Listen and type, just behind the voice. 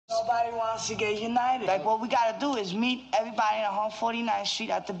Nobody wants to get united. Like, what we gotta do is meet everybody in 149th Street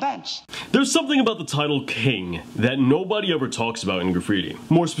at the bench. There's something about the title King that nobody ever talks about in graffiti.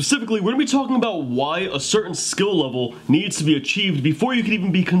 More specifically, we're gonna be talking about why a certain skill level needs to be achieved before you can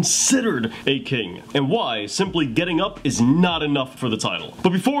even be considered a king, and why simply getting up is not enough for the title.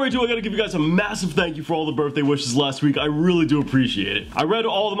 But before I do, I gotta give you guys a massive thank you for all the birthday wishes last week. I really do appreciate it. I read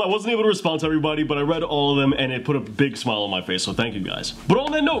all of them. I wasn't able to respond to everybody, but I read all of them, and it put a big smile on my face, so thank you guys. But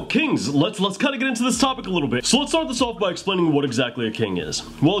on that note, kings, let's kind of get into this topic a little bit. So let's start this off by explaining what exactly a king is.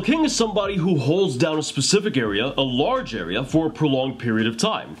 Well, a king is somebody who holds down a specific area, a large area, for a prolonged period of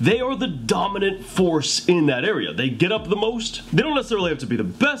time. They are the dominant force in that area. They get up the most. They don't necessarily have to be the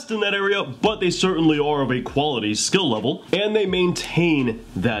best in that area, but they certainly are of a quality skill level, and they maintain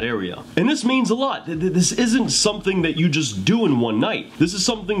that area. And this means a lot. This isn't something that you just do in one night. This is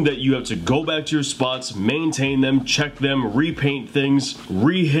something that you have to go back to your spots, maintain them, check them, repaint things,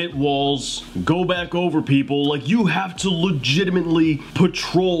 re-hit walls, go back over people. Like, you have to legitimately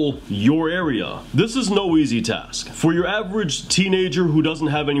patrol your area. This is no easy task. For your average teenager who doesn't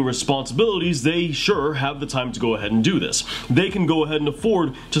have any responsibilities, they sure have the time to go ahead and do this. They can go ahead and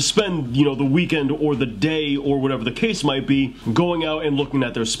afford to spend, you know, the weekend or the day or whatever the case might be going out and looking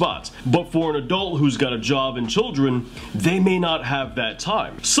at their spots. But for an adult who's got a job and children, they may not have that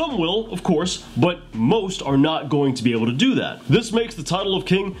time. Some will, of course, but most are not going to be able to do that. This makes the title of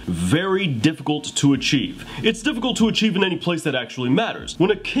king very difficult to achieve. It's difficult to achieve in any place that actually matters.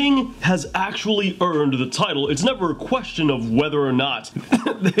 When a king has actually earned the title, it's never a question of whether or not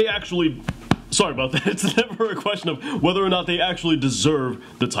they actually... Sorry about that. It's never a question of whether or not they actually deserve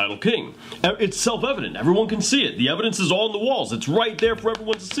the title king. It's self-evident. Everyone can see it. The evidence is on the walls. It's right there for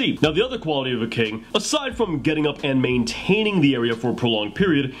everyone to see. Now, the other quality of a king, aside from getting up and maintaining the area for a prolonged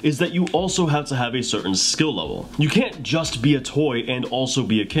period, is that you also have to have a certain skill level. You can't just be a toy and also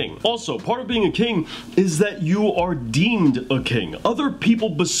be a king. Also, part of being a king is that you are deemed a king. Other people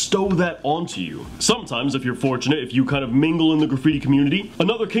bestow that onto you. Sometimes, if you're fortunate, if you kind of mingle in the graffiti community,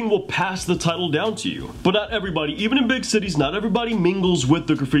 another king will pass the title down to you. But not everybody, even in big cities, not everybody mingles with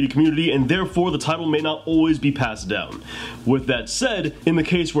the graffiti community, and therefore the title may not always be passed down. With that said, in the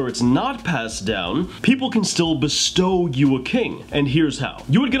case where it's not passed down, people can still bestow you a king. And here's how.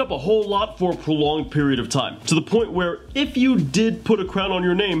 You would get up a whole lot for a prolonged period of time, to the point where if you did put a crown on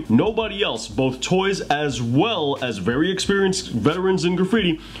your name, nobody else, both toys as well as very experienced veterans in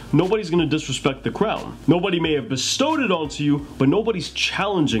graffiti, nobody's gonna disrespect the crown. Nobody may have bestowed it onto you, but nobody's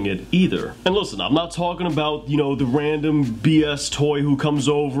challenging it either. And listen, I'm not talking about, you know, the random BS toy who comes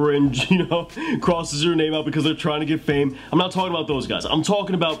over and, you know, crosses your name out because they're trying to get fame. I'm not talking about those guys. I'm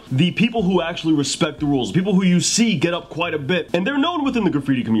talking about the people who actually respect the rules, people who you see get up quite a bit, and they're known within the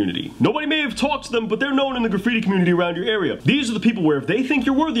graffiti community. Nobody may have talked to them, but they're known in the graffiti community around your area. These are the people where if they think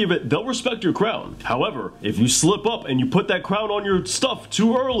you're worthy of it, they'll respect your crown. However, if you slip up and you put that crown on your stuff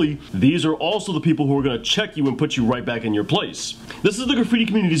too early, these are also the people who are going to check you and put you right back in your place. This is the graffiti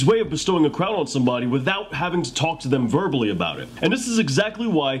community's way of bestowing a crown on somebody without having to talk to them verbally about it. And this is exactly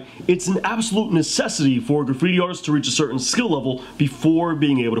why it's an absolute necessity for graffiti artists to reach a certain skill level before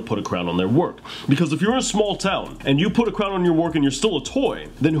being able to put a crown on their work. Because if you're in a small town and you put a crown on your work and you're still a toy,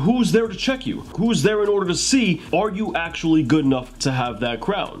 then who's there to check you? Who's there in order to see, are you actually good enough to have that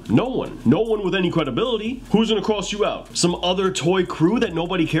crown? No one. No one with any credibility. Who's gonna cross you out? Some other toy crew that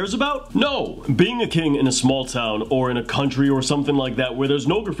nobody cares about? No. Being a king in a small town or in a country or something like that where there's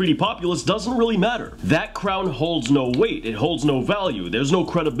no graffiti populace doesn't really matter. That crown holds no weight. It holds no value. There's no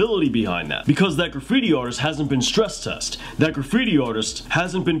credibility behind that because that graffiti artist hasn't been stress tested. That graffiti artist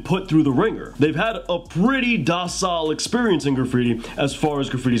hasn't been put through the ringer. They've had a pretty docile experience in graffiti as far as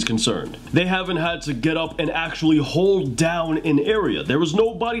graffiti is concerned. They haven't had to get up and actually hold down an area. There was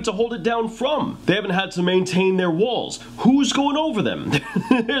nobody to hold it down from. They haven't had to maintain their walls. Who's going over them?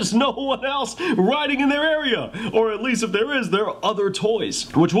 There's no one else riding in their area. Or at least if there is, there are other toys.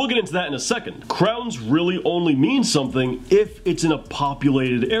 Which we'll get into that in a second. Crowns really only mean something if it's in a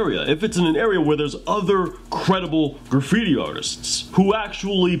populated area. If it's in an area where there's other credible graffiti artists who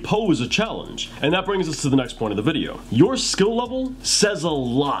actually pose a challenge. And that brings us to the next point of the video. Your skill level says a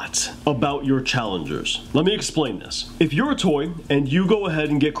lot about your challengers. Let me explain this. If you're a toy and you go ahead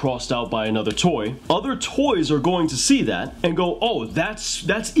and get crossed out by another toy, other toys are going to see that and go, oh, that's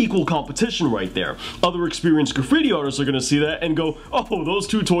equal competition right there. Other experienced graffiti artists are going to see that and go, oh, those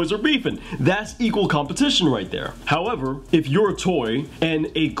two toys are beefing. beefing. That's equal competition right there. However, if you're a toy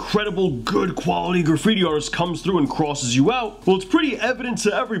and a credible, good quality graffiti artist comes through and crosses you out, well, it's pretty evident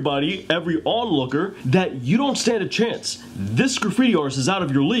to everybody, every onlooker, that you don't stand a chance. This graffiti artist is out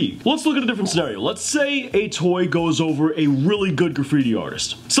of your league. Let's look at a different scenario. Let's say a toy goes over a really good graffiti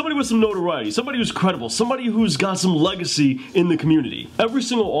artist. Somebody with some notoriety, somebody who's credible, somebody who's got some legacy in the community. Every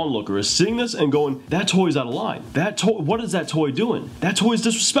single onlooker is seeing this and going, that toy's out of line. That toy, what is that toy doing? That toy is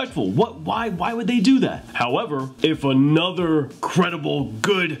disrespectful. Why would they do that? However, if another credible,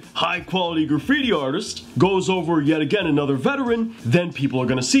 good, high quality graffiti artist goes over yet again another veteran, then people are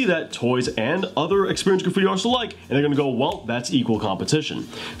gonna see that, toys and other experienced graffiti artists alike, and they're gonna go, well, that's equal competition.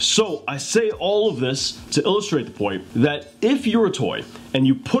 So I say all of this to illustrate the point that if you're a toy and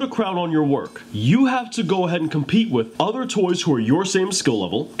you put a crown on your work, you have to go ahead and compete with other toys who are your same skill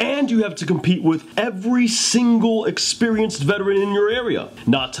level, and you have to compete with every single experienced veteran in your area.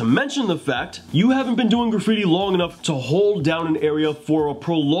 Not to mention the fact you haven't been doing graffiti long enough to hold down an area for a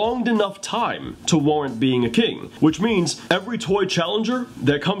prolonged enough time to warrant being a king, which means every toy challenger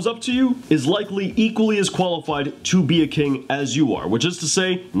that comes up to you is likely equally as qualified to be a king as you are, which is to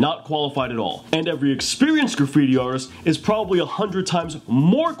say, not qualified at all. And every experienced graffiti artist is probably 100 times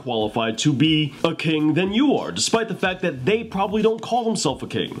more qualified to be a king than you are, despite the fact that they probably don't call themselves a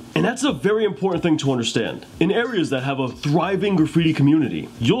king. And that's a very important thing to understand. In areas that have a thriving graffiti community,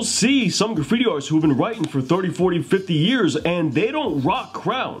 you'll see some graffiti artists who've been writing for 30, 40, 50 years and they don't rock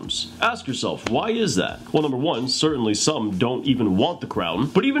crowns. Ask yourself, why is that? Well, number one, certainly some don't even want the crown,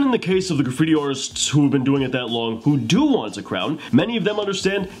 but even in the case of the graffiti artists who have been doing it that long who do want a crown, many of them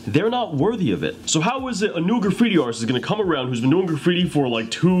understand they're not worthy of it. So how is it a new graffiti artist is going to come around who's been doing graffiti for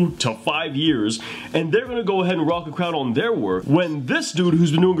like 2 to 5 years and they're going to go ahead and rock a crown on their work when this dude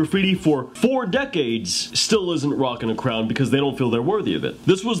who's been doing graffiti for 4 decades still isn't rocking a crown because they don't feel they're worthy of it?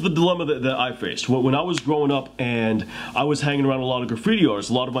 This was the dilemma that I faced. When I was growing up and I was hanging around a lot of graffiti artists,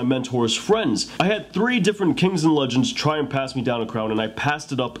 a lot of my mentors' friends, I had 3 different kings and legends try and pass me down a crown and I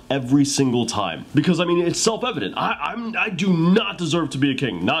passed it up every single time. Because I mean, it's self-evident. I do not deserve to be a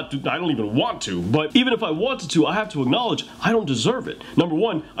king. I don't even want to, but even if I wanted to, I have to acknowledge I don't deserve it. Number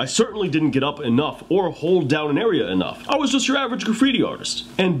one, I certainly didn't get up enough or hold down an area enough. I was just your average graffiti artist.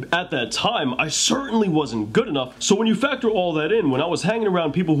 And at that time, I certainly wasn't good enough. So when you factor all that in, when I was hanging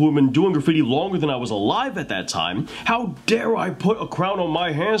around people who have been doing graffiti longer than I was alive at that time, how dare I put a crown on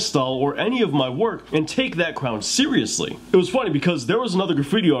my hand style or any of my work and take that crown seriously? It was funny because there was another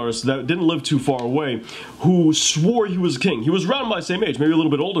graffiti artist that didn't live too far away who swore he was king. He was around my same age, maybe a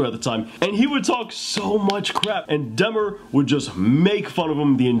little bit older at the time, and he would talk so much crap, and Demmer would just make fun of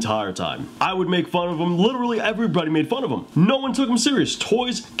him the entire time. I would make fun of him, literally everybody made fun of him. No one took him serious.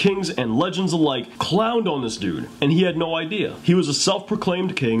 Toys, kings, and legends alike clowned on this dude, and he had no idea. He was a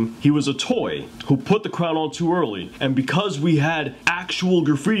self-proclaimed king, he was a toy who put the crown on too early, and because we had actual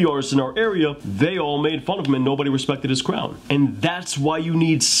graffiti artists in our area, they all made fun of him and nobody respected his crown. And that's why you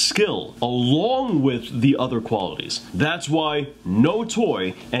need skill, along with the other qualities. That's why no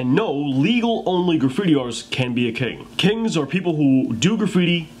toy and no legal-only graffiti artist can be a king. Kings are people who do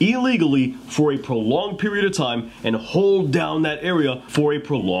graffiti illegally for a prolonged period of time and hold down that area for a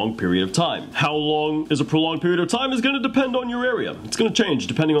prolonged period of time. How long is a prolonged period of time is going to depend on your area. It's going to change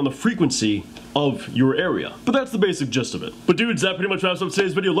depending on the frequency of your area. But that's the basic gist of it. But dudes, that pretty much wraps up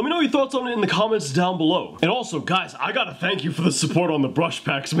today's video. Let me know your thoughts on it in the comments down below. And also, guys, I gotta thank you for the support on the brush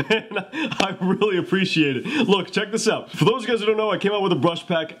packs, man. I really appreciate it. Look, check this out. For those of you guys who don't know, I came out with a brush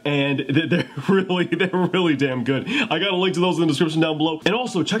pack and they're really damn good. I got a link to those in the description down below. And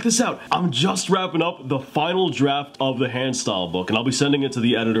also, check this out. I'm just wrapping up the final draft of the hand style book and I'll be sending it to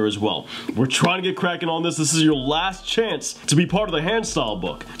the editor as well. We're trying to get cracking on this. This is your last chance to be part of the hand style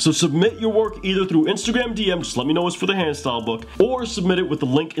book. So submit your work either through Instagram DM, just let me know it's for the hand style book, or submit it with the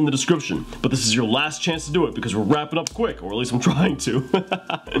link in the description. But this is your last chance to do it because we're wrapping up quick, or at least I'm trying to.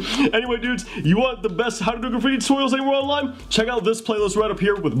 Anyway, dudes, you want the best how to do graffiti tutorials anywhere online? Check out this playlist right up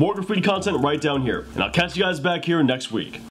here with more graffiti content right down here. And I'll catch you guys back here next week.